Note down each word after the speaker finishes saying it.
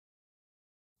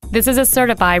This is a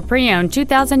certified pre-owned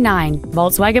 2009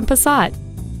 Volkswagen Passat.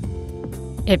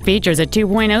 It features a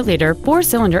 2.0-liter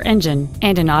four-cylinder engine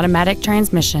and an automatic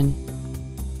transmission.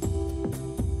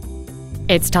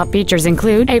 Its top features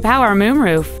include a power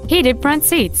moonroof, heated front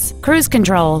seats, cruise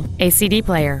control, a CD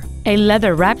player, a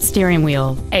leather-wrapped steering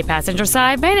wheel, a passenger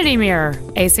side vanity mirror,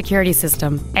 a security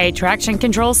system, a traction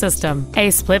control system,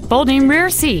 a split folding rear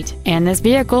seat, and this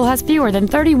vehicle has fewer than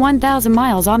 31,000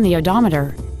 miles on the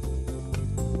odometer.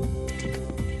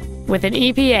 With an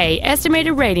EPA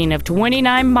estimated rating of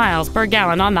 29 miles per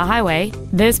gallon on the highway,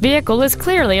 this vehicle is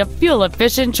clearly a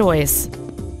fuel-efficient choice.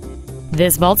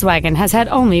 This Volkswagen has had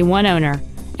only one owner,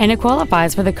 and it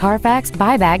qualifies for the Carfax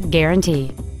buyback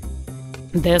guarantee.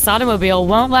 This automobile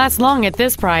won't last long at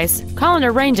this price. Call and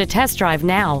arrange a test drive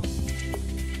now.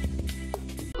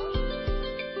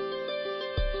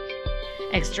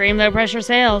 Extreme low-pressure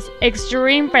sales,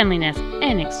 extreme friendliness,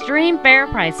 and extreme fair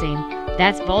pricing.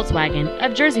 That's Volkswagen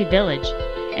of Jersey Village,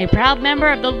 a proud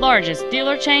member of the largest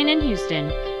dealer chain in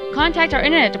Houston. Contact our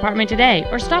internet department today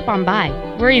or stop on by.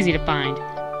 We're easy to find.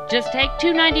 Just take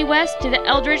 290 West to the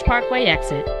Eldridge Parkway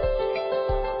exit.